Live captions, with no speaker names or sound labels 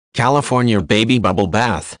California Baby Bubble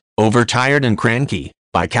Bath, Overtired and Cranky,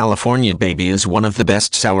 by California Baby is one of the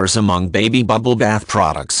best sellers among baby bubble bath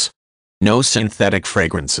products. No synthetic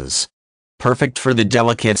fragrances. Perfect for the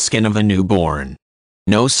delicate skin of a newborn.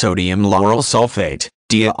 No sodium lauryl sulfate,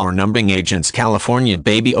 DIA or numbing agents. California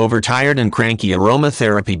Baby Overtired and Cranky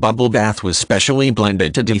Aromatherapy Bubble Bath was specially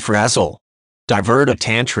blended to defrazzle, divert a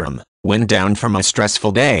tantrum, wind down from a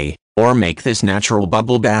stressful day, or make this natural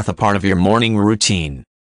bubble bath a part of your morning routine.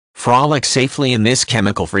 Frolic safely in this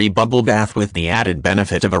chemical-free bubble bath with the added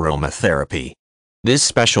benefit of aromatherapy. This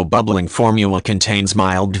special bubbling formula contains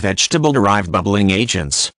mild vegetable-derived bubbling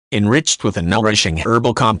agents, enriched with a nourishing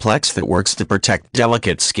herbal complex that works to protect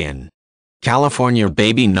delicate skin. California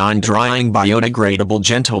Baby non-drying biodegradable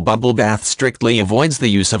gentle bubble bath strictly avoids the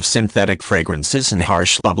use of synthetic fragrances and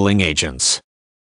harsh bubbling agents.